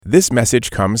This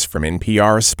message comes from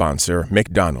NPR sponsor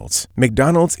McDonald's.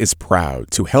 McDonald's is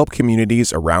proud to help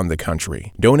communities around the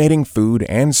country, donating food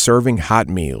and serving hot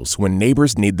meals when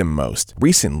neighbors need them most,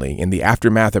 recently in the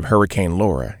aftermath of Hurricane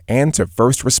Laura, and to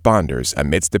first responders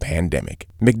amidst the pandemic.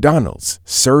 McDonald's,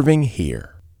 serving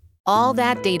here. All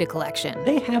that data collection.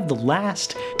 They have the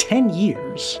last 10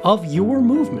 years of your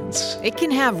movements. It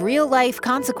can have real-life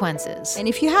consequences. And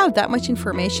if you have that much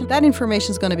information, that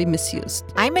information is going to be misused.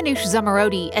 I'm Manoush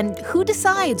Zomorodi, and who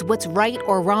decides what's right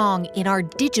or wrong in our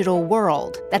digital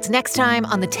world? That's next time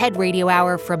on the TED Radio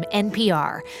Hour from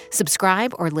NPR.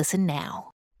 Subscribe or listen now.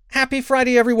 Happy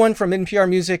Friday, everyone, from NPR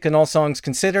Music and All Songs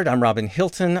Considered. I'm Robin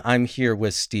Hilton. I'm here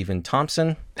with Stephen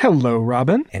Thompson. Hello,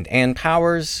 Robin. And Ann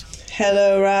Powers.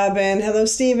 Hello, Robin. Hello,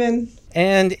 Stephen.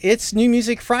 And it's New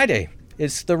Music Friday.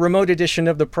 It's the remote edition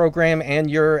of the program, and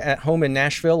you're at home in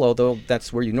Nashville, although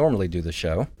that's where you normally do the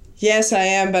show. Yes, I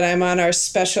am, but I'm on our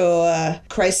special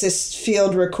crisis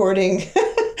field recording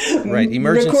right,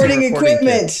 emergency recording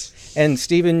equipment. Kit. And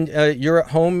Stephen, you're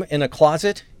at home in a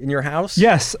closet in your house?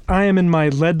 Yes, I am in my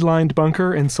lead-lined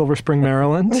bunker in Silver Spring,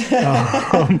 Maryland,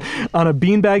 on a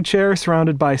beanbag chair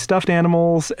surrounded by stuffed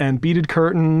animals and beaded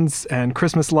curtains and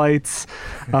Christmas lights.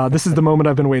 This is the moment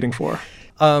I've been waiting for.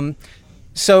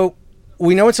 So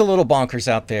we know it's a little bonkers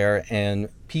out there, and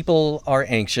people are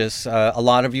anxious. A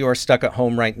lot of you are stuck at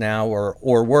home right now,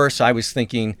 or worse. I was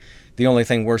thinking the only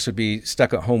thing worse would be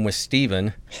stuck at home with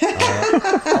Stephen.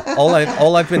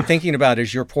 All I've been thinking about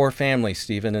is your poor family,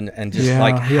 Stephen, and just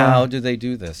how do they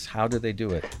do this? How do they do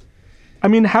it? I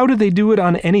mean, how do they do it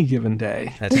on any given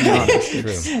day? That's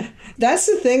true. That's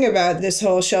the thing about this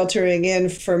whole sheltering in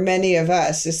for many of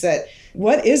us, is that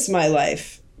what is my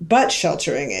life but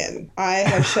sheltering in? I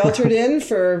have sheltered in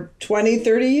for 20,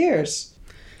 30 years.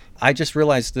 I just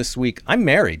realized this week I'm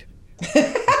married,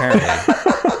 apparently.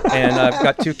 And I've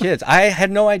got 2 kids. I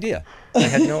had no idea.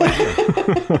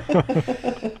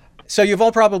 So you've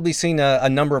all probably seen a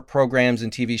number of programs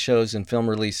and TV shows and film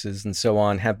releases and so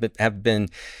on have been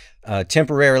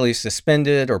temporarily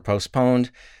suspended or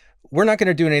postponed. We're not going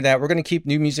to do any of that. We're going to keep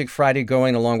New Music Friday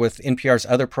going along with NPR's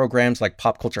other programs like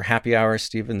Pop Culture Happy Hour,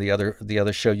 Stephen, the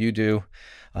other show you do,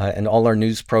 and all our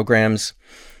news programs.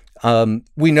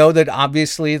 We know that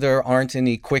obviously there aren't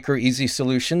any quick or easy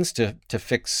solutions to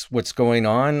fix what's going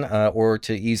on or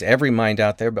to ease every mind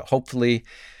out there, but hopefully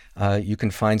you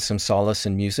can find some solace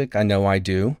in music. I know I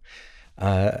do.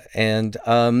 And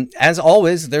as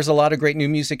always, there's a lot of great new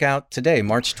music out today.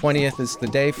 March 20th is the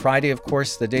day. Friday, of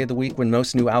course, the day of the week when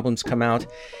most new albums come out.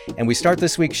 And we start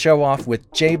this week's show off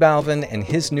with J Balvin and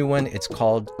his new one. It's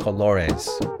called Colores.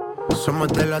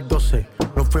 Somos de las 12,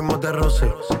 nos fuimos de roce.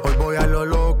 Hoy voy a lo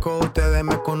loco, ustedes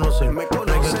me conocen.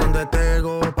 Reggaeton de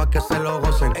Tego, pa' que se lo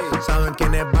gocen. Saben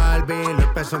quién es Barbie, les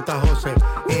presenta José.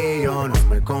 Y yo no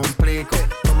me complico,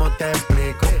 ¿cómo te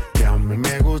explico? Que a mí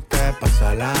me gusta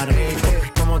pasarla rico.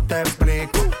 ¿Cómo te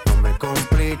explico? No me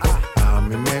complico, a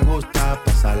mí me gusta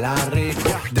pasarla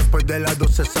rico. Después de las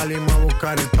 12 salimos a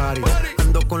buscar el party.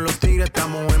 Ando con los tigres,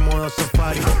 estamos en modo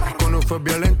safari. Con un fue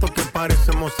violento que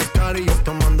parecemos sicarios.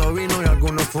 Tomando vino y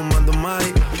algunos fumando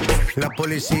mari. La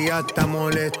policía está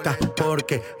molesta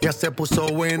porque ya se puso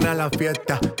buena la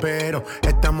fiesta. Pero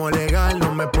estamos legal,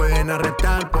 no me pueden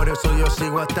arrestar. Por eso yo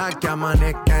sigo hasta que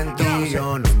amanezca en ti. Y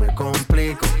yo no me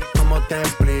complico, ¿cómo te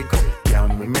explico? Que a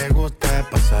mí me gusta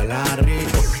pasarla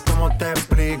rico. ¿Cómo te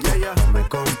explico? No me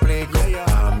complico,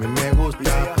 a mí me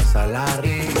gusta pasarla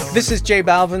rico. This is J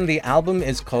Balvin. The album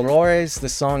is Colores. The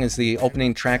song is the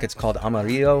opening track. It's called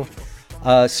Amarillo.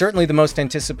 Certainly the most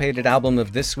anticipated album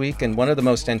of this week and one of the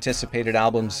most anticipated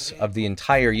albums of the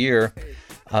entire year.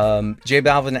 J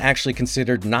Balvin actually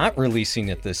considered not releasing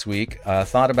it this week,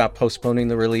 thought about postponing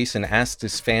the release and asked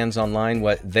his fans online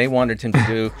what they wanted him to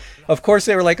do. Of course,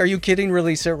 they were like, "Are you kidding?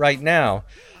 Release it right now."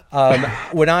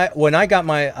 When I got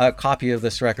my copy of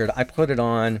this record, I put it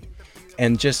on,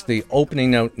 and just the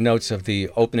opening notes of the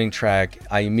opening track,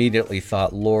 I immediately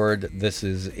thought, Lord, this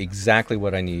is exactly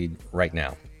what I need right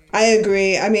now. I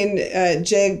agree. I mean,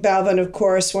 J Balvin, of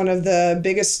course, one of the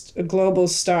biggest global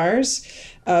stars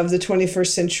of the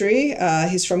 21st century.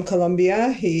 He's from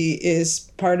Colombia. He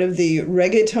is part of the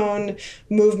reggaeton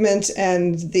movement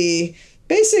and the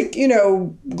basic,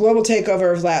 global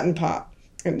takeover of Latin pop.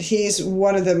 And he's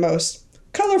one of the most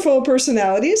colorful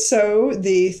personalities. So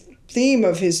the theme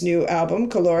of his new album,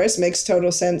 Colores, makes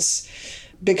total sense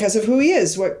because of who he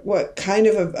is, what kind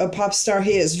of a pop star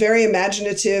he is. Very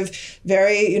imaginative,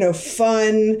 very,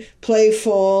 fun,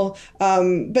 playful.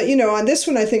 But, on this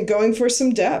one, I think going for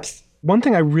some depth. One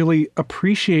thing I really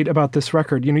appreciate about this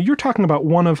record, you're talking about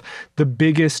one of the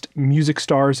biggest music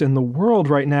stars in the world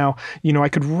right now. I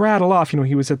could rattle off,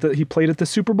 he played at the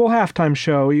Super Bowl halftime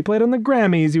show, he played on the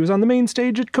Grammys, he was on the main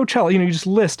stage at Coachella. You just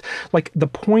list like the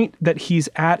point that he's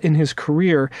at in his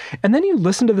career. And then you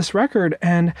listen to this record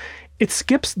and it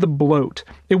skips the bloat.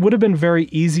 It would have been very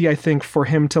easy, I think, for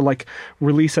him to like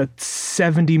release a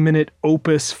 70-minute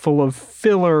opus full of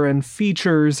filler and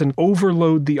features and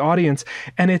overload the audience.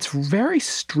 And it's very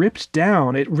stripped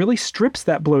down. It really strips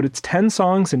that bloat. It's 10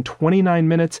 songs in 29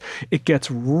 minutes. It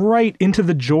gets right into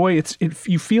the joy.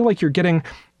 You feel like you're getting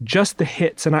just the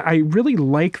hits. And I really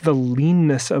like the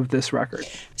leanness of this record.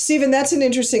 Stephen, that's an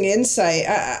interesting insight.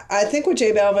 I think what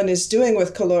J Balvin is doing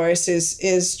with Colores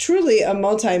is truly a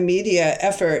multimedia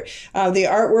effort. The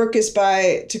artwork is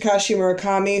by Takashi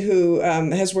Murakami, who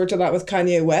has worked a lot with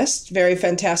Kanye West, very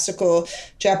fantastical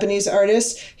Japanese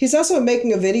artist. He's also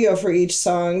making a video for each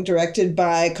song directed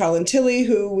by Colin Tilley,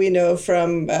 who we know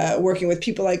from working with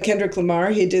people like Kendrick Lamar.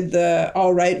 He did the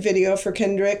All Right video for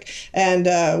Kendrick. And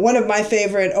one of my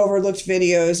favorite overlooked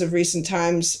videos of recent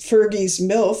times, Fergie's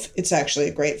MILF. It's actually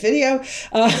a great video.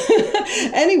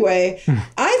 Anyway,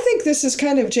 I think this is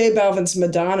kind of J Balvin's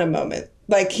Madonna moment.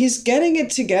 Like, he's getting it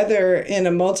together in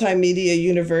a multimedia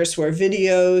universe where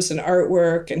videos and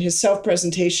artwork and his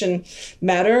self-presentation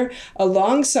matter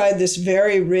alongside this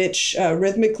very rich,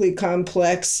 rhythmically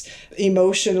complex,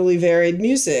 emotionally varied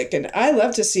music. And I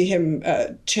love to see him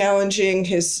challenging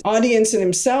his audience and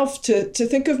himself to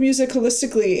think of music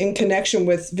holistically in connection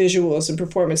with visuals and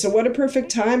performance. And what a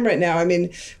perfect time right now. I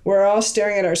mean, we're all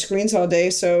staring at our screens all day,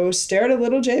 so stare at a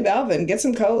little J Balvin. Get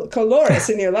some colores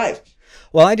in your life.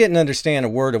 Well, I didn't understand a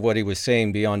word of what he was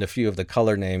saying beyond a few of the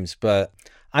color names, but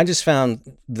I just found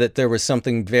that there was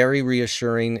something very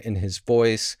reassuring in his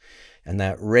voice and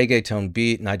that reggaeton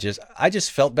beat. And I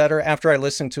just felt better after I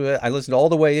listened to it. I listened all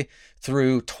the way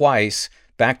through twice,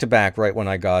 back to back, right when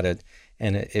I got it.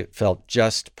 And it felt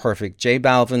just perfect. J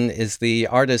Balvin is the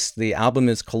artist. The album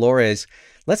is Colores.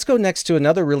 Let's go next to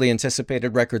another really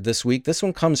anticipated record this week. This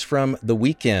one comes from The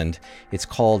Weeknd. It's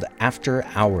called After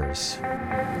Hours.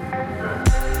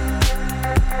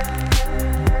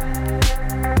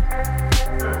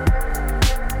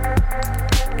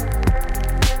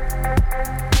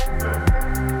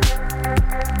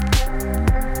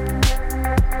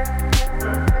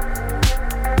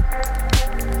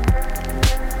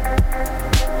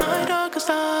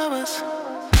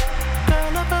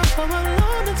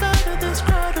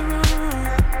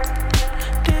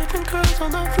 On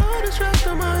the floor,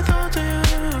 distracting my thoughts of you.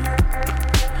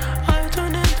 I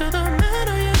turn into the man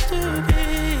I used to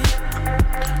be.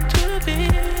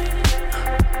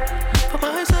 Put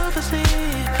myself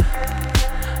asleep,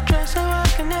 just so I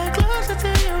can get closer to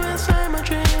you inside my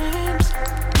dreams.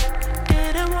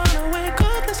 Didn't wanna wake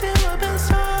up and see you up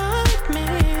inside me.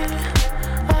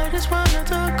 I just wanted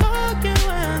to call you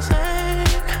and say,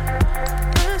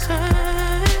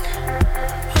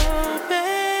 oh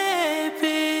baby.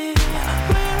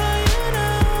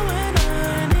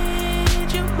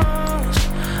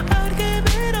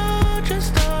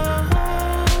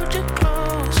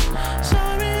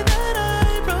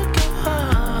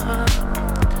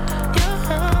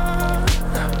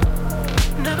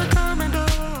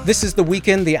 This is The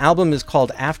Weeknd. The album is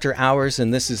called After Hours,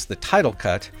 and this is the title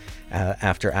cut,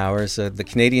 After Hours. The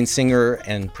Canadian singer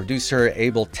and producer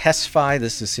Abel Tesfaye.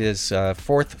 This is his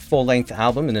fourth full-length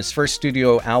album and his first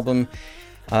studio album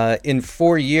in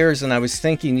 4 years. And I was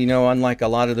thinking, unlike a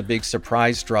lot of the big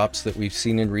surprise drops that we've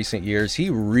seen in recent years, he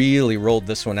really rolled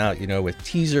this one out, with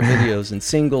teaser videos and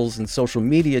singles and social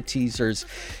media teasers.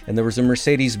 And there was a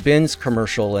Mercedes-Benz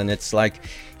commercial, and it's like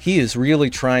he is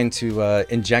really trying to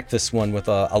inject this one with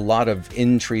a lot of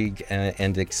intrigue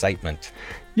and excitement.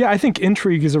 Yeah, I think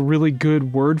intrigue is a really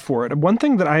good word for it. One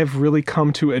thing that I have really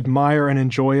come to admire and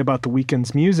enjoy about The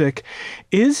Weeknd's music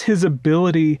is his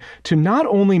ability to not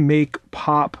only make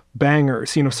pop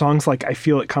bangers, songs like I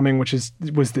Feel It Coming, which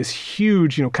was this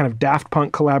huge, kind of Daft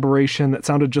Punk collaboration that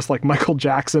sounded just like Michael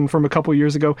Jackson from a couple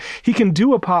years ago. He can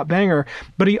do a pop banger,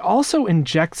 but he also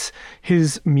injects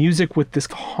his music with this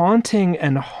haunting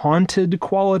and haunted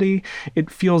quality. It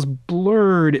feels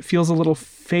blurred, it feels a little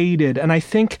faded, and I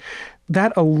think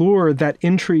that allure, that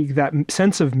intrigue, that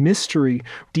sense of mystery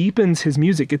deepens his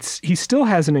music. He still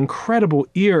has an incredible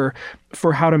ear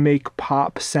for how to make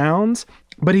pop sounds,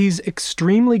 but he's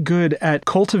extremely good at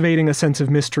cultivating a sense of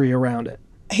mystery around it.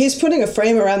 He's putting a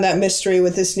frame around that mystery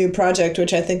with this new project,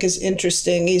 which I think is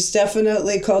interesting. He's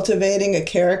definitely cultivating a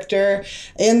character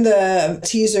in the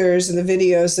teasers and the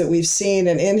videos that we've seen,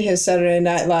 and in his Saturday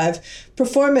Night Live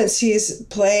performance, he's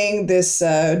playing this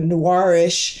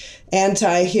noirish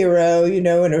anti-hero,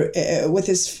 and with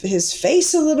his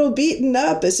face a little beaten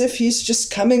up, as if he's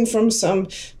just coming from some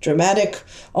dramatic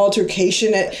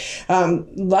altercation.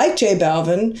 Like J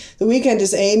Balvin, The Weeknd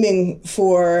is aiming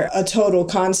for a total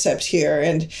concept here,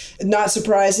 and not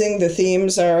surprising, the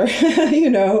themes are,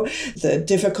 the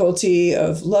difficulty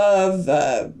of love,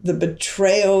 the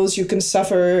betrayals you can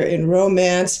suffer in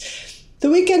romance. The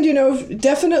Weeknd,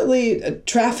 definitely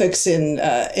traffics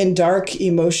in dark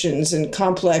emotions and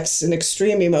complex and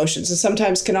extreme emotions, and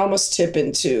sometimes can almost tip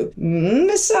into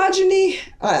misogyny.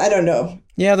 I don't know.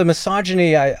 Yeah, the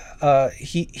misogyny.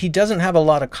 He doesn't have a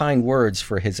lot of kind words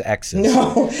for his exes.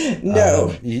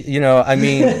 No.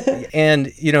 And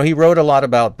he wrote a lot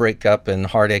about breakup and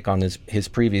heartache on his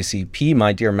previous EP,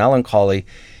 My Dear Melancholy.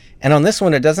 And on this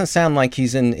one, it doesn't sound like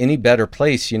he's in any better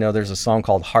place. There's a song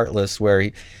called Heartless where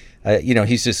he's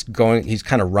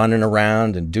kind of running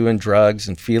around and doing drugs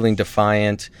and feeling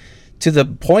defiant to the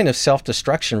point of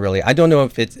self-destruction, really. I don't know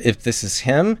if this is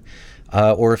him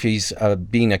or if he's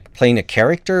playing a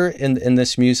character in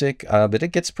this music, but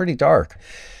it gets pretty dark.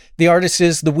 The artist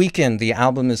is The Weeknd. The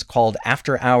album is called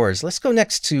After Hours. Let's go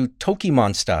next to Toki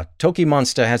Monsta. Toki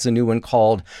Monsta has a new one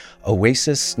called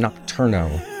Oasis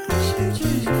Nocturno.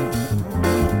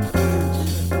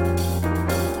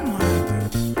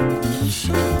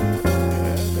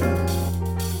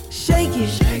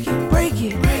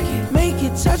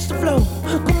 Touch the flow,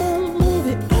 come on, move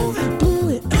it, do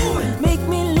it, make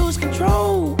me lose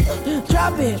control.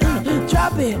 Drop it,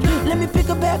 let me pick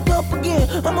her back up again.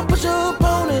 I'ma push her up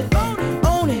on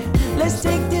it, let's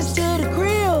take this to the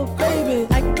grill, baby.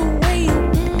 Like the way you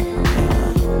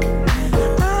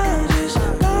I just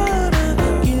gotta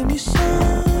give me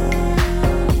some.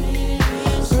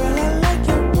 Girl, I like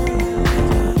your move.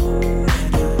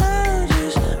 I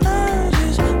just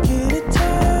get it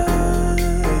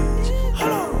touched.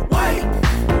 Hold on, wait,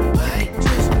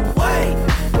 just wait.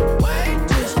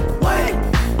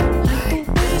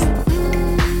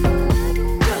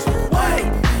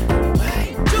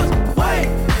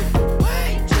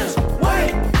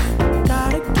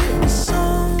 Gotta give me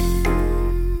some.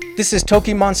 This is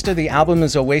Toki Monsta. The album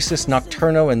is Oasis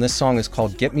Nocturno, and this song is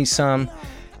called Get Me Some.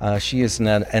 She is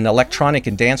an electronic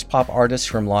and dance pop artist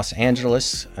from Los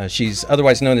Angeles. She's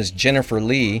otherwise known as Jennifer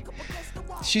Lee.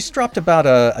 She's dropped about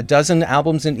a dozen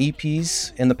albums and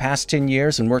EPs in the past 10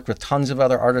 years and worked with tons of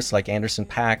other artists like Anderson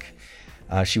 .Paak.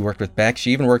 She worked with Beck.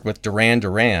 She even worked with Duran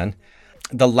Duran.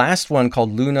 The last one,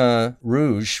 called Luna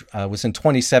Rouge, was in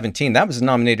 2017. That was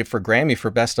nominated for Grammy for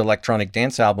Best Electronic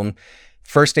Dance Album.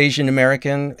 First Asian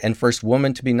American and first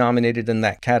woman to be nominated in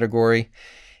that category.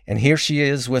 And here she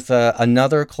is with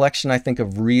another collection, I think,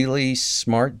 of really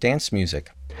smart dance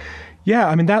music.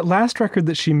 Yeah, that last record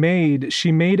that she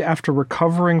made after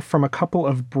recovering from a couple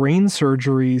of brain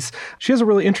surgeries. She has a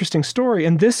really interesting story,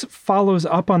 and this follows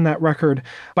up on that record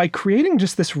by creating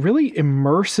just this really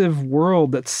immersive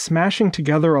world that's smashing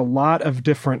together a lot of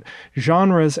different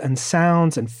genres and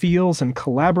sounds and feels and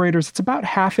collaborators. It's about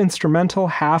half instrumental,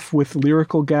 half with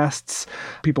lyrical guests,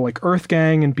 people like Earth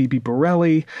Gang and BB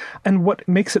Borelli. And what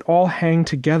makes it all hang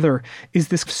together is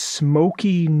this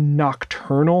smoky,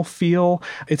 nocturnal feel.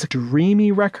 It's a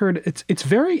dreamy record. It's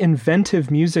very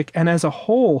inventive music, and as a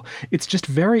whole, it's just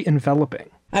very enveloping.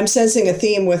 I'm sensing a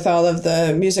theme with all of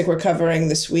the music we're covering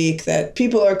this week, that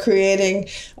people are creating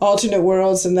alternate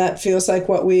worlds, and that feels like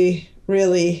what we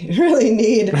really, really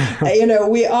need.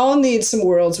 We all need some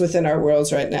worlds within our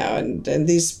worlds right now, and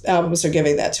these albums are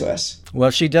giving that to us.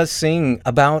 Well, she does sing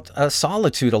about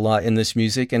solitude a lot in this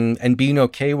music, and being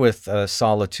okay with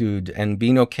solitude and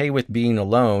being okay with being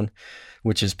alone,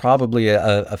 which is probably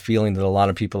a feeling that a lot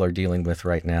of people are dealing with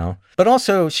right now. But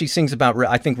also she sings about,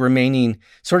 I think, remaining,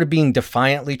 sort of being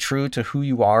defiantly true to who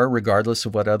you are, regardless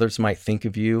of what others might think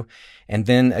of you. And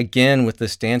then again, with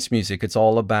this dance music, it's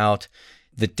all about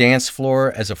the dance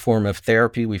floor as a form of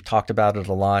therapy. We've talked about it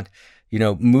a lot.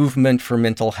 Movement for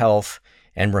mental health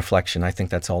and reflection. I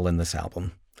think that's all in this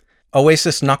album.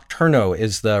 Oasis Nocturno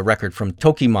is the record from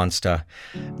Toki Monsta.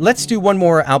 Let's do one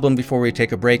more album before we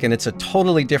take a break, and it's a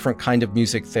totally different kind of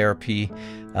music therapy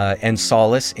and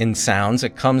solace in sounds.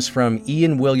 It comes from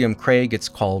Ian William Craig. It's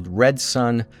called Red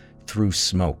Sun Through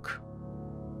Smoke.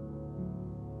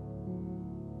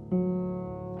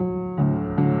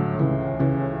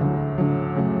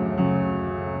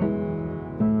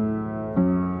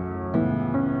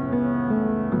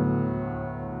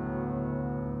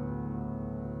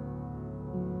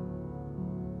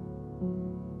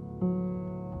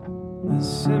 The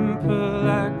simple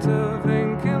act of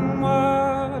ink and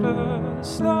water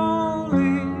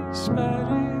slowly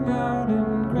spreading out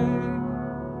in grace.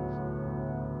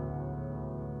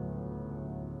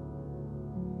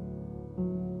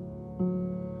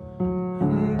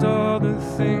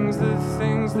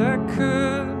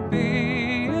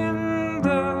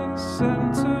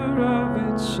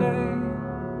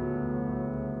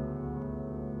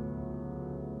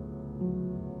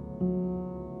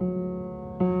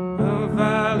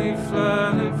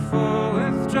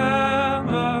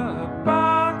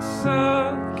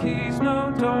 of keys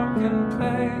no door can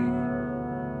play.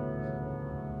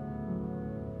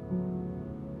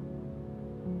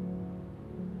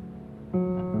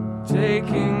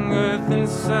 Taking earth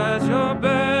inside your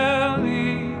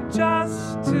belly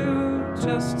just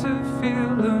to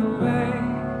feel the way.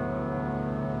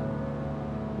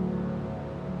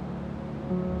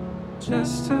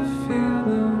 Just to feel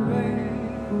the way.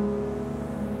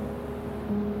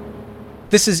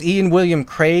 This is Ian William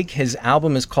Craig. His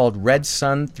album is called Red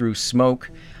Sun Through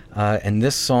Smoke, and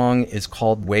this song is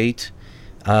called Wait.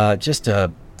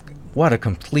 What a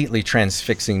completely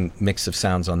transfixing mix of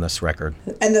sounds on this record.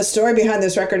 And the story behind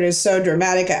this record is so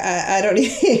dramatic. I don't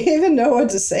even know what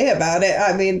to say about it.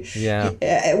 I mean,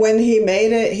 when he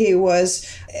made it, he was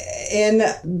in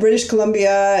British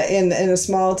Columbia in a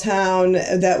small town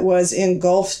that was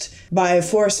engulfed by a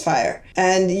forest fire.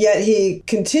 And yet he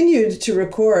continued to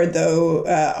record, though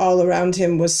all around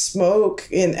him was smoke,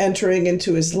 and entering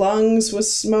into his lungs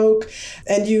was smoke.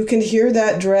 And you can hear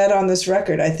that dread on this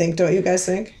record, I think. Don't you guys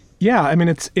think? Yeah, I mean,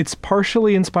 it's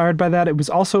partially inspired by that. It was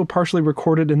also partially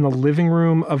recorded in the living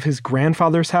room of his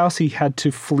grandfather's house. He had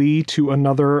to flee to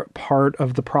another part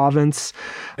of the province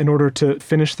in order to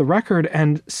finish the record.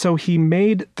 And so he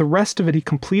made the rest of it. He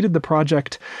completed the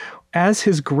project as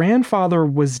his grandfather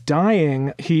was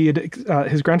dying.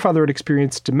 His grandfather had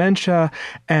experienced dementia,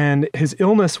 and his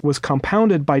illness was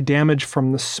compounded by damage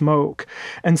from the smoke.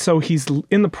 And so he's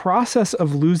in the process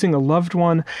of losing a loved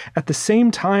one at the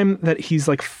same time that he's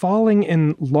like falling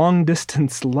in long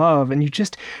distance love. And you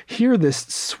just hear this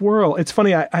swirl. It's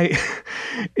funny.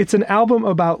 It's an album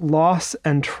about loss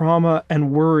and trauma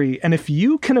and worry. And if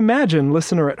you can imagine,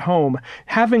 listener at home,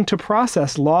 having to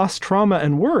process loss, trauma,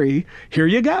 and worry, here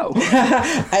you go.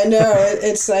 I know.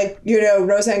 It's like,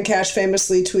 Rosanne Cash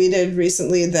famously tweeted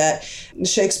recently that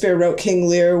Shakespeare wrote King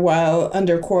Lear while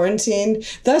under quarantine,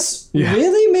 thus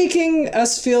really making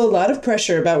us feel a lot of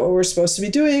pressure about what we're supposed to be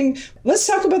doing. Let's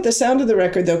talk about the sound of the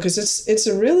record, though, because it's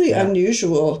a really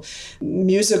unusual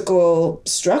musical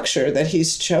structure that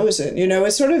he's chosen.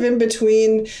 It's sort of in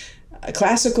between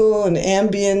classical and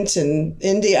ambient and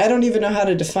indie. I don't even know how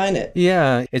to define it.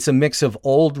 Yeah, it's a mix of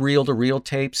old reel-to-reel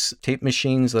tapes, tape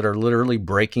machines that are literally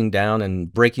breaking down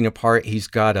and breaking apart. He's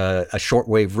got a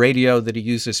shortwave radio that he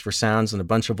uses for sounds and a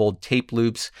bunch of old tape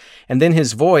loops. And then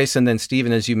his voice, and then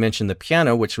Stephen, as you mentioned, the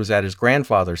piano, which was at his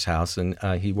grandfather's house, and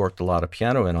he worked a lot of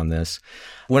piano in on this.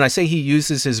 When I say he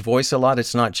uses his voice a lot,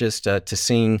 it's not just to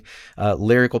sing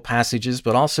lyrical passages,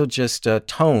 but also just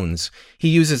tones. He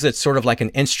uses it sort of like an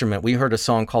instrument. We heard a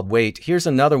song called Wait. Here's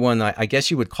another one. I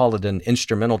guess you would call it an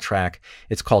instrumental track.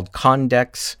 It's called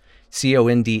Condex,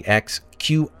 Condx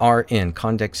QRN,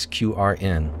 Condex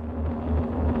QRN.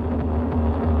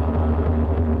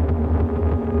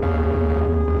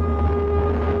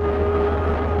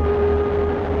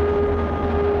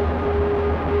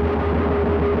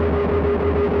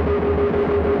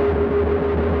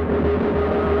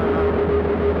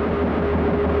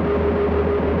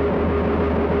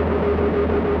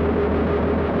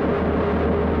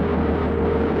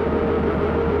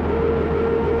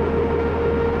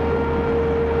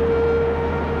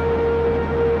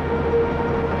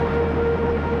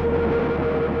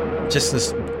 Just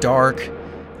this dark,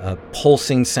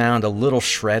 pulsing sound, a little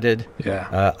shredded.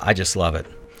 Yeah. I just love it.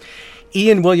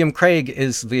 Ian William Craig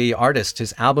is the artist.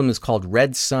 His album is called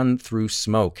Red Sun Through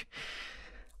Smoke.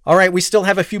 All right, we still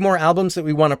have a few more albums that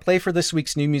we want to play for this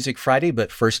week's New Music Friday, but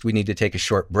first we need to take a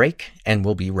short break, and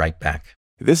we'll be right back.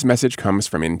 This message comes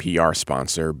from NPR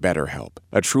sponsor BetterHelp,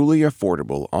 a truly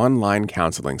affordable online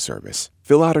counseling service.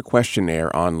 Fill out a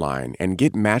questionnaire online and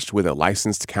get matched with a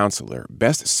licensed counselor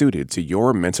best suited to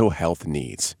your mental health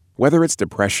needs. Whether it's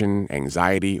depression,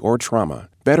 anxiety, or trauma,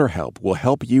 BetterHelp will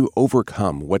help you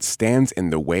overcome what stands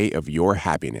in the way of your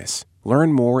happiness.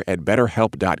 Learn more at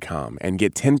BetterHelp.com and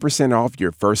get 10% off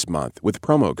your first month with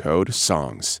promo code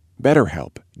SONGS.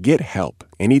 BetterHelp. Get help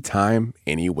anytime,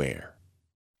 anywhere.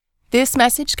 This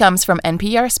message comes from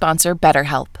NPR sponsor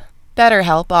BetterHelp.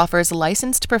 BetterHelp offers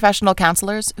licensed professional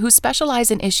counselors who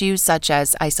specialize in issues such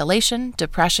as isolation,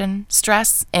 depression,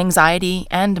 stress, anxiety,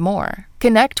 and more.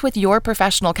 Connect with your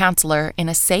professional counselor in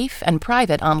a safe and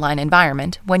private online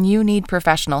environment when you need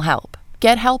professional help.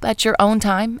 Get help at your own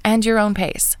time and your own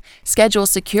pace. Schedule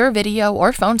secure video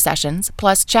or phone sessions,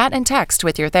 plus chat and text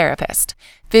with your therapist.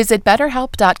 Visit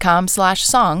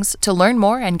BetterHelp.com/songs to learn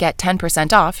more and get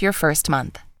 10% off your first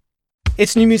month.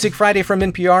 It's New Music Friday from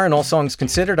NPR and All Songs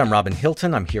Considered. I'm Robin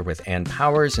Hilton. I'm here with Ann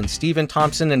Powers and Stephen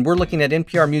Thompson, and we're looking at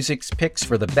NPR Music's picks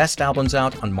for the best albums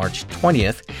out on March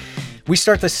 20th. We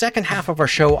start the second half of our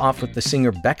show off with the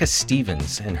singer Becca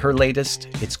Stevens and her latest.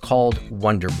 It's called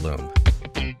Wonder Bloom.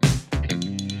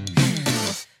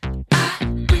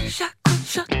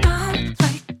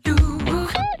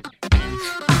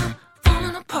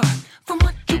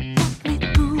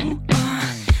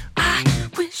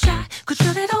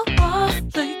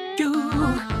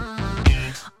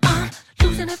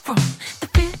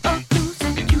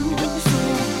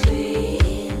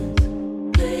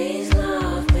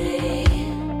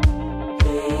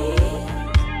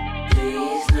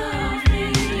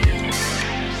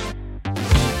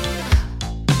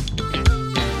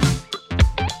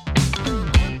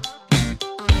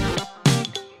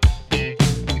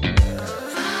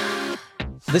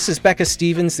 This is Becca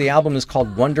Stevens. The album is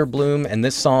called Wonder Bloom, and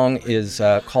this song is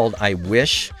called I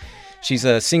Wish. She's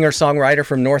a singer-songwriter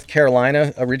from North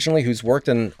Carolina originally who's worked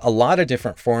in a lot of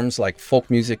different forms like folk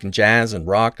music and jazz and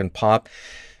rock and pop.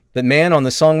 But man, on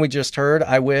the song we just heard,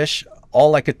 I Wish,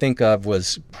 all I could think of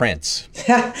was Prince.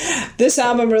 This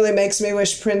album really makes me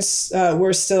wish Prince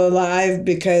were still alive,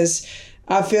 because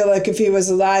I feel like if he was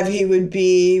alive, he would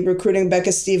be recruiting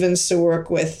Becca Stevens to work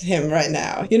with him right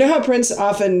now. You know how Prince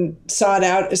often sought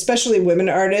out, especially women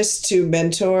artists, to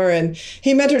mentor, and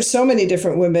he mentored so many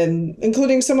different women,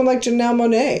 including someone like Janelle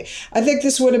Monáe. I think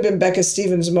this would have been Becca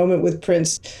Stevens' moment with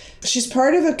Prince. She's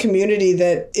part of a community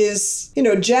that is, you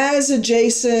know, jazz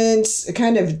adjacent,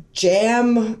 kind of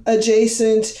jam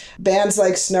adjacent. Bands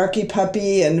like Snarky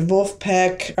Puppy and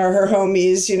Wolfpack are her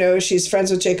homies. You know, she's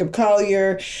friends with Jacob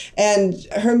Collier. And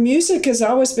her music has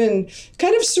always been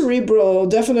kind of cerebral,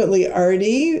 definitely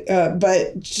arty,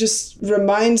 but just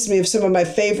reminds me of some of my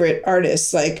favorite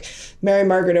artists like Mary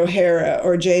Margaret O'Hara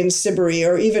or Jane Siberry,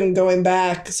 or even going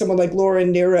back, someone like Laura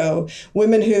Nyro,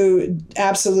 women who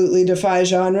absolutely defy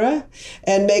genre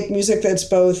and make music that's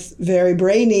both very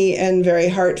brainy and very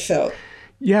heartfelt.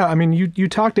 Yeah, I mean, you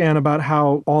talked, Anne, about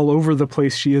how all over the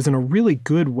place she is in a really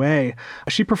good way.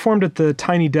 She performed at the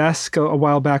Tiny Desk a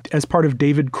while back as part of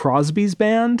David Crosby's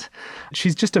band.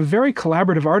 She's just a very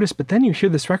collaborative artist, but then you hear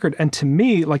this record, and to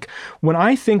me, like, when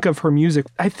I think of her music,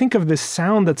 I think of this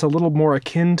sound that's a little more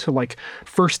akin to, like,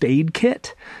 First Aid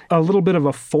Kit, a little bit of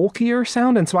a folkier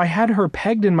sound, and so I had her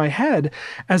pegged in my head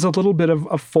as a little bit of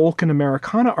a folk and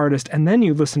Americana artist, and then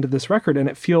you listen to this record, and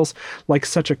it feels like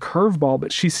such a curveball,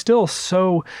 but she's still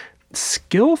so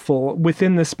skillful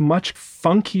within this much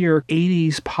funkier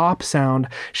 80s pop sound.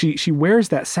 She wears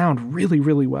that sound really,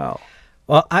 really well.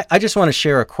 Well, I just want to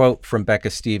share a quote from Becca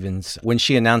Stevens. When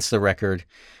she announced the record,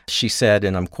 she said,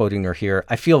 and I'm quoting her here,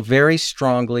 "I feel very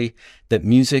strongly that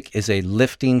music is a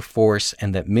lifting force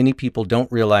and that many people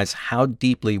don't realize how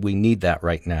deeply we need that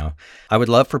right now. I would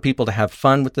love for people to have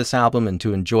fun with this album and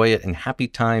to enjoy it in happy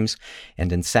times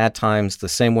and in sad times the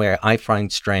same way I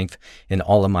find strength in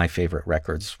all of my favorite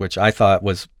records," which I thought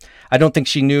was, I don't think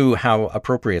she knew how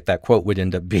appropriate that quote would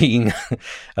end up being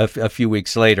a few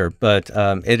weeks later, but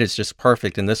it is just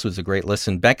perfect, and this was a great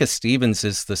listen. Becca Stevens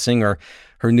is the singer.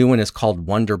 Her new one is called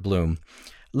Wonder Bloom.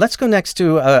 Let's go next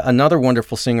to another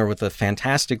wonderful singer with a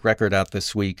fantastic record out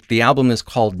this week. The album is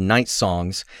called Night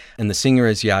Songs, and the singer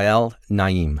is Yael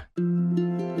Naim.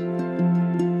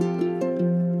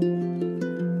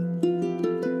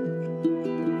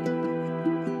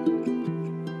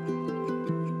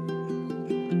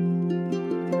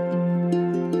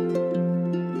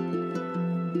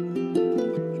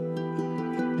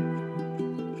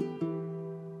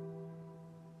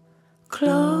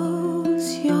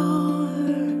 Close your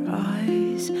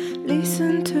eyes,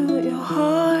 listen to your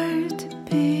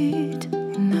heartbeat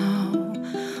now.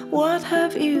 What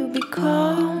have you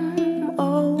become,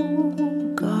 oh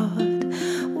God?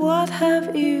 What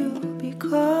have you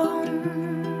become?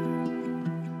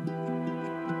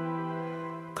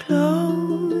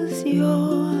 Close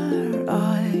your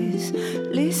eyes,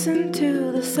 listen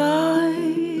to the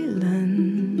silence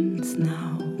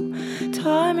now.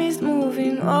 Time is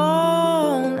moving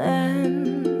on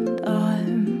and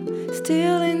I'm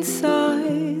still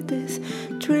inside this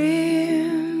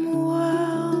dream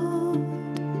world,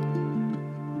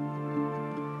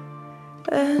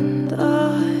 and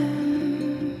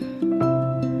I'm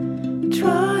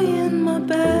trying my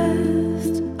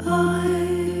best. I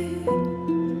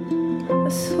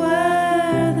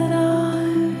swear that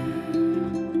I'm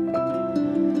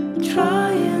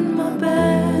trying my best.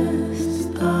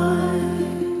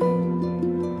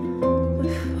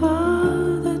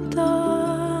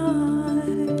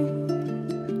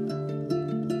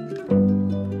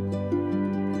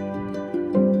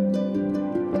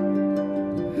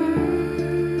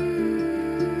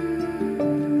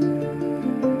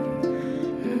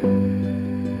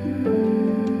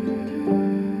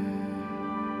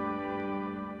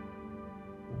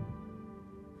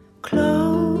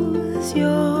 Close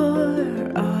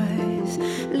your eyes,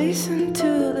 listen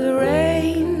to the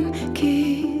rain,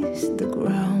 kiss the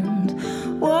ground.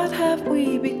 What have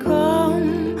we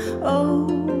become, oh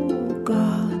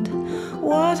God?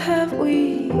 What have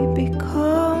we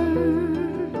become?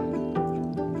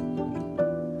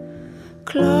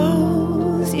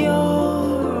 Close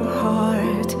your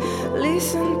heart,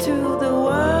 listen to the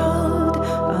world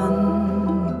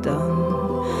undone.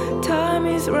 Time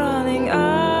is running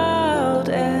out.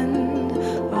 And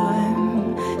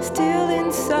I'm still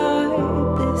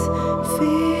inside this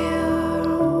fear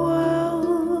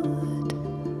world,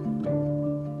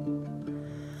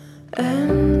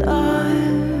 and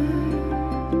I'm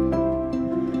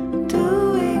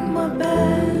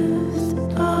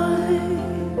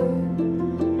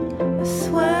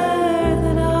swear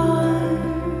that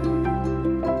I'm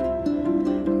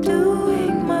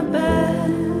doing my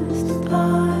best to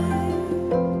find,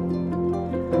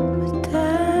 but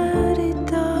Daddy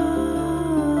died.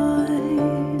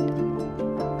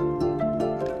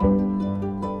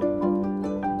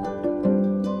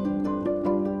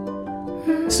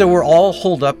 So we're all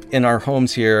holed up in our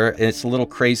homes here. It's a little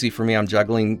crazy for me. I'm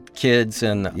juggling kids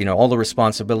and, all the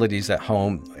responsibilities at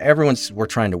home. We're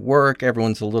trying to work.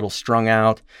 Everyone's a little strung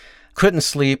out. Couldn't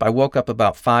sleep. I woke up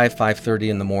about 5:30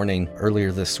 in the morning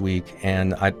earlier this week,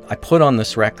 and I put on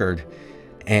this record,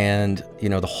 and,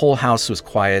 the whole house was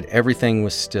quiet. Everything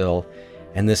was still.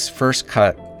 And this first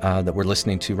cut that we're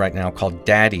listening to right now, called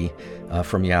Daddy,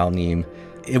 from Yael Naim,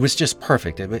 it was just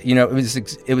perfect. It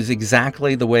was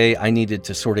exactly the way I needed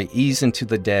to sort of ease into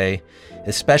the day,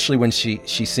 especially when she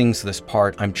sings this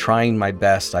part, "I'm trying my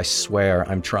best, I swear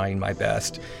I'm trying my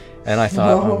best." And I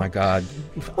thought, oh my God,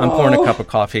 I'm pouring a cup of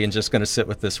coffee and just going to sit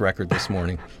with this record this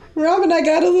morning. Robin, I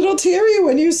got a little teary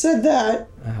when you said that.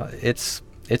 It's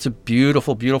a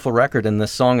beautiful, beautiful record, and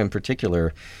this song in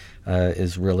particular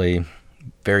is really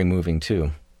very moving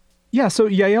too. Yeah, so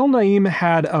Yael Naim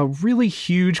had a really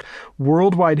huge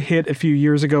worldwide hit a few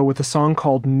years ago with a song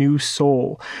called New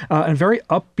Soul, a very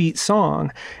upbeat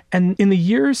song. And in the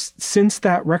years since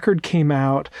that record came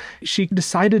out, she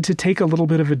decided to take a little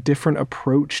bit of a different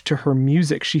approach to her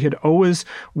music. She had always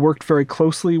worked very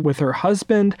closely with her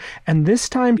husband, and this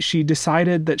time she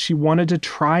decided that she wanted to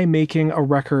try making a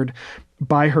record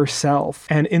by herself.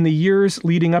 And in the years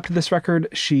leading up to this record,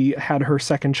 she had her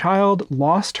second child,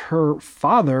 lost her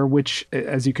father, which,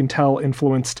 as you can tell,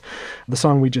 influenced the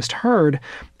song we just heard,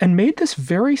 and made this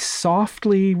very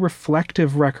softly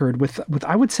reflective record with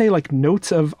I would say, like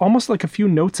notes of, almost like a few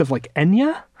notes of like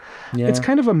Enya. Yeah. It's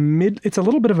kind of it's a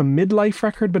little bit of a midlife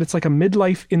record, but it's like a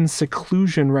midlife in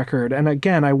seclusion record. And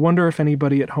again, I wonder if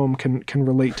anybody at home can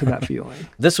relate to that feeling.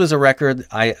 This was a record,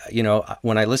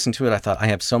 when I listened to it, I thought, I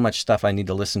have so much stuff I need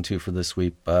to listen to for this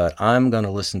week, but I'm going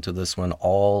to listen to this one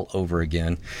all over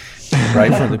again,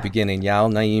 right from the beginning.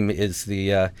 Yael Naim is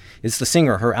the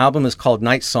singer. Her album is called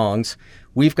Night Songs.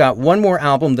 We've got one more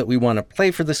album that we want to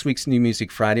play for this week's New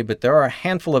Music Friday, but there are a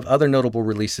handful of other notable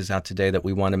releases out today that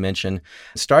we want to mention,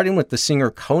 starting with the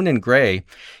singer Conan Gray.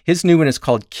 His new one is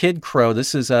called Kid Crow.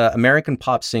 This is an American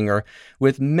pop singer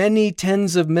with many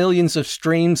tens of millions of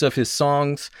streams of his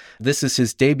songs. This is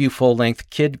his debut full-length,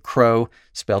 Kid Crow,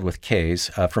 spelled with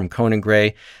K's, from Conan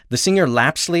Gray. The singer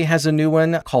Lapsley has a new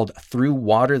one called Through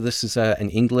Water. This is an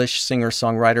English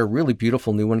singer-songwriter, really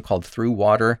beautiful new one called Through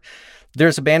Water.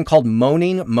 There's a band called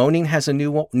Moaning. Moaning has a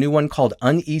new one called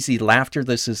Uneasy Laughter.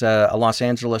 This is a Los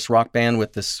Angeles rock band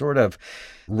with this sort of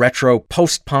retro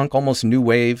post-punk, almost new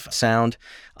wave sound.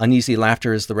 Uneasy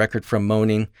Laughter is the record from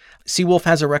Moaning. Seawolf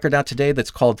has a record out today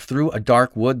that's called Through a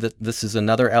Dark Wood. This is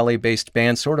another LA-based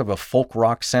band, sort of a folk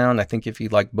rock sound. I think if you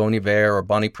like Bon Iver or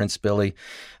Bonnie Prince Billy,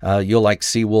 you'll like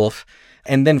Seawolf.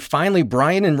 And then finally,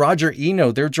 Brian and Roger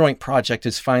Eno, their joint project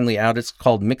is finally out. It's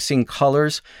called Mixing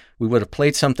Colors. We would have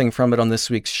played something from it on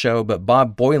this week's show, but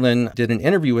Bob Boylan did an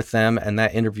interview with them, and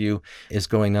that interview is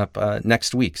going up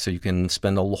next week. So you can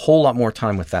spend a whole lot more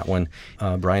time with that one.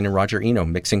 Brian and Roger Eno,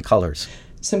 Mixing Colors.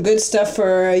 Some good stuff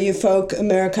for you folk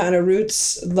Americana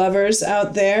roots lovers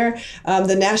out there.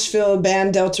 The Nashville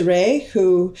band Delta Ray,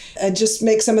 who just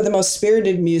make some of the most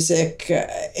spirited music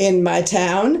in my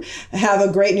town, have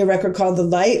a great new record called The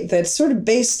Light that's sort of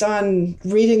based on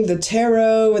reading the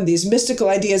tarot and these mystical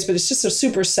ideas, but it's just a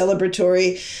super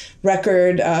celebratory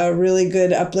record, really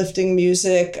good uplifting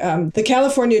music. The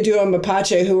California duo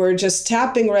Mapache, who are just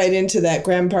tapping right into that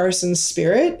Graham Parsons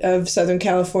spirit of Southern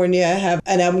California, have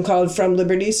an album called From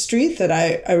Liberty Street that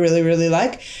I really, really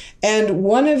like. And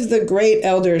one of the great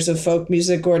elders of folk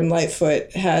music, Gordon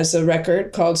Lightfoot, has a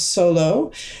record called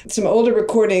Solo. Some older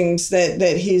recordings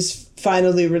that he's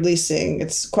finally releasing.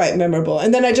 It's quite memorable.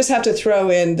 And then I just have to throw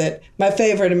in that my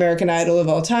favorite American Idol of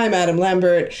all time, Adam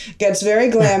Lambert, gets very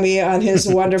glammy on his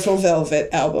wonderful Velvet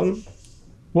album.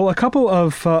 Well, a couple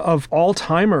of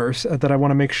all-timers that I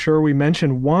want to make sure we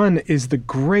mention. One is the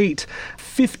great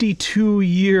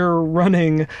 52-year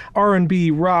running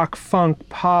R&B, rock, funk,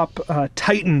 pop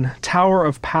titan, Tower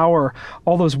of Power,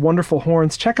 all those wonderful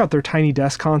horns. Check out their Tiny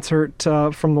Desk concert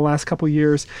from the last couple of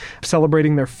years,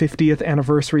 celebrating their 50th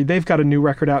anniversary. They've got a new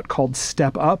record out called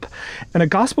Step Up, and a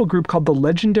gospel group called the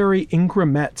legendary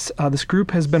Ingramettes. This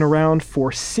group has been around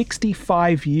for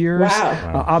 65 years,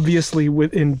 wow. Obviously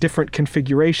in different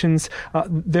configurations. configurations.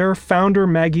 Their founder,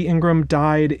 Maggie Ingram,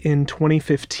 died in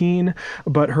 2015,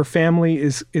 but her family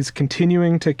is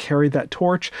continuing to carry that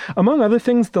torch. Among other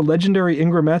things, the legendary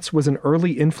Ingramettes was an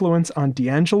early influence on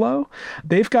D'Angelo.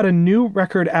 They've got a new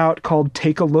record out called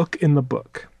Take a Look in the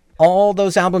Book. All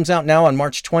those albums out now on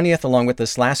March 20th, along with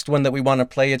this last one that we want to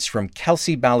play. It's from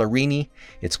Kelsea Ballerini.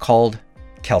 It's called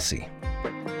Kelsea.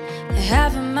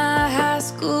 Half of my high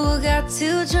school got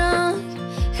too drunk.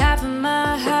 Half of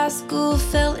my high school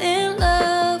fell in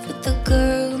love with the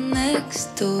girl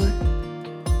next door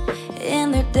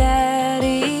in their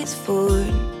daddy's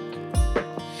Ford.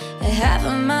 Half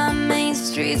of my main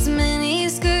street's mini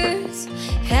skirts.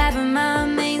 Half of my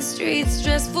main street's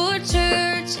dressed for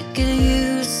church. It could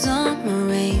use some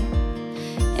rain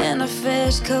and a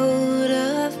fresh coat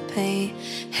of paint.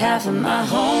 Half of my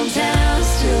hometown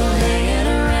still hanging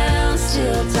around,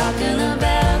 still talking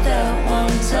about that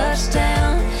one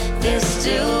touchdown. They're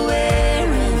still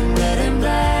wearing red and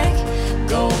black,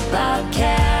 go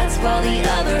Bobcats, while the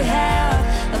other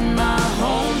half of my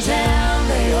hometown,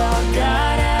 they all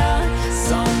got out.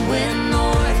 Some went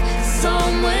north,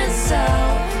 some went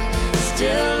south,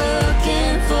 still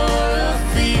looking for a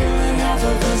feeling half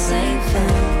of us ain't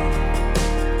found.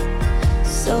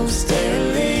 So stay or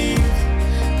leave,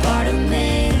 part of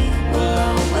me will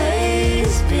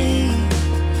always be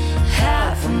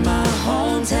half of my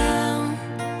hometown.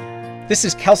 This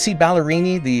is Kelsea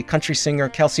Ballerini, the country singer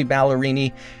Kelsea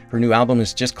Ballerini. Her new album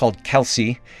is just called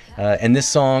Kelsea, and this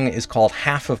song is called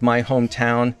Half of My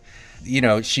Hometown. You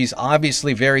know, she's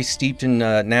obviously very steeped in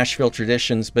Nashville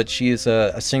traditions, but she is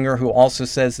a singer who also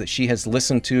says that she has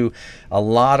listened to a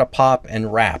lot of pop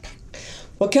and rap.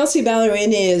 Well, Kelsea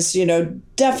Ballerini is,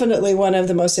 definitely one of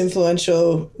the most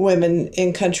influential women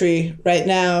in country right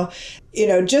now.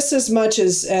 Just as much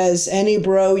as any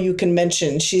bro you can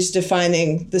mention, she's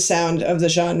defining the sound of the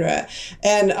genre.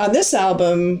 And on this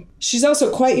album, she's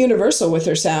also quite universal with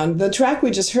her sound. The track we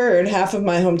just heard, Half of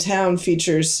My Hometown,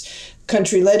 features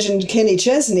country legend Kenny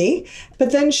Chesney,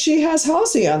 but then she has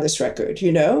Halsey on this record,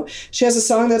 She has a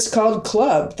song that's called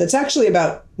Club, that's actually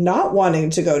about not wanting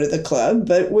to go to the club,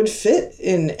 but would fit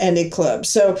in any club.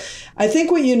 So I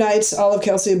think what unites all of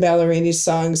Kelsea Ballerini's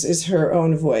songs is her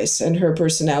own voice and her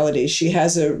personality. She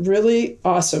has a really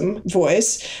awesome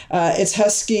voice. It's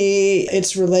husky,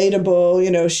 it's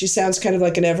relatable, she sounds kind of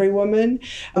like an every woman,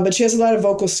 but she has a lot of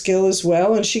vocal skill as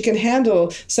well, and she can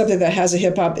handle something that has a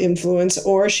hip-hop influence,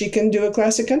 or she can do a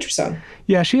classic country song.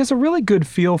 Yeah, she has a really good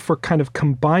feel for kind of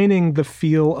combining the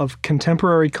feel of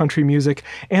contemporary country music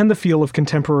and the feel of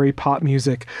contemporary pop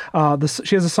music.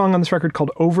 She has a song on this record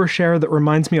called Overshare that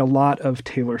reminds me a lot of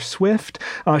Taylor Swift.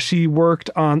 She worked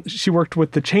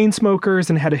with the Chainsmokers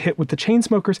and had a hit with the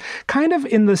Chainsmokers, kind of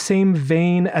in the same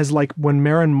vein as like when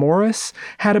Maren Morris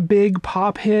had a big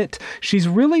pop hit.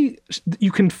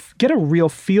 You can get a real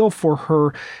feel for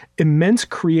her immense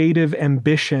creative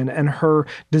ambition and her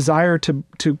desire to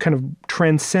kind of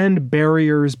transcend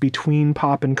barriers between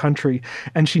pop and country.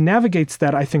 And she navigates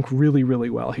that, I think, really, really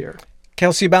well here.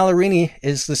 Kelsea Ballerini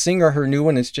is the singer. Her new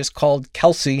one is just called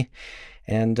Kelsea.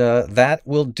 And that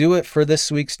will do it for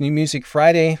this week's New Music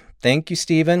Friday. Thank you,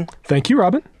 Stephen. Thank you,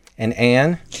 Robin. And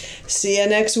Anne. See you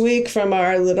next week from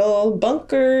our little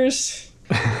bunkers.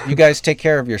 You guys take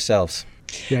care of yourselves.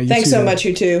 Yeah, Thanks so much,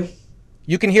 you too.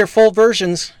 You can hear full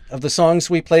versions of the songs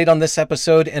we played on this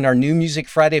episode in our New Music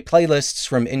Friday playlists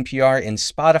from NPR in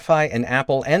Spotify and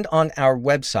Apple, and on our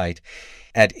website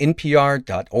at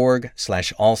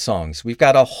npr.org/allsongs. We've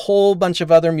got a whole bunch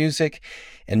of other music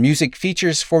and music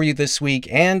features for you this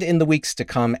week and in the weeks to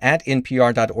come at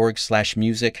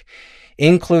npr.org/music,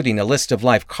 including a list of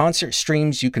live concert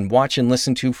streams you can watch and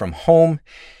listen to from home,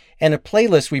 and a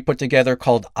playlist we put together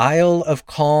called Isle of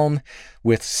Calm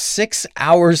with 6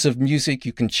 hours of music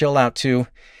you can chill out to.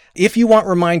 If you want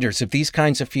reminders of these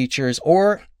kinds of features,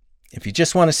 or if you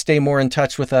just want to stay more in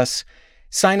touch with us,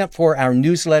 sign up for our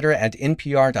newsletter at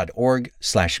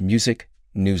npr.org/music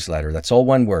newsletter. That's all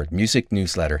one word, music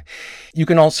newsletter. You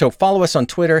can also follow us on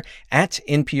Twitter at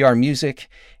NPR Music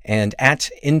and at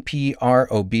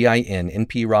NPROBIN,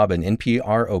 NP Robin,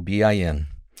 NPROBIN.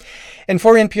 And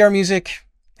for NPR Music,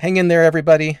 hang in there,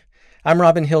 everybody. I'm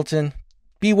Robin Hilton.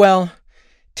 Be well,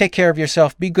 take care of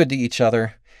yourself, be good to each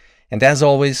other, and as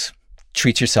always,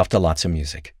 treat yourself to lots of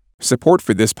music. Support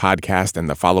for this podcast and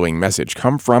the following message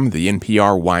come from the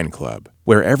NPR Wine Club,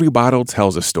 where every bottle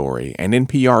tells a story and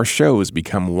NPR shows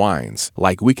become wines,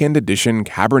 like Weekend Edition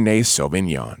Cabernet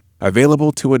Sauvignon.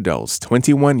 Available to adults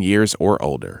 21 years or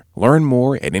older. Learn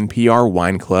more at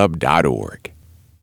nprwineclub.org.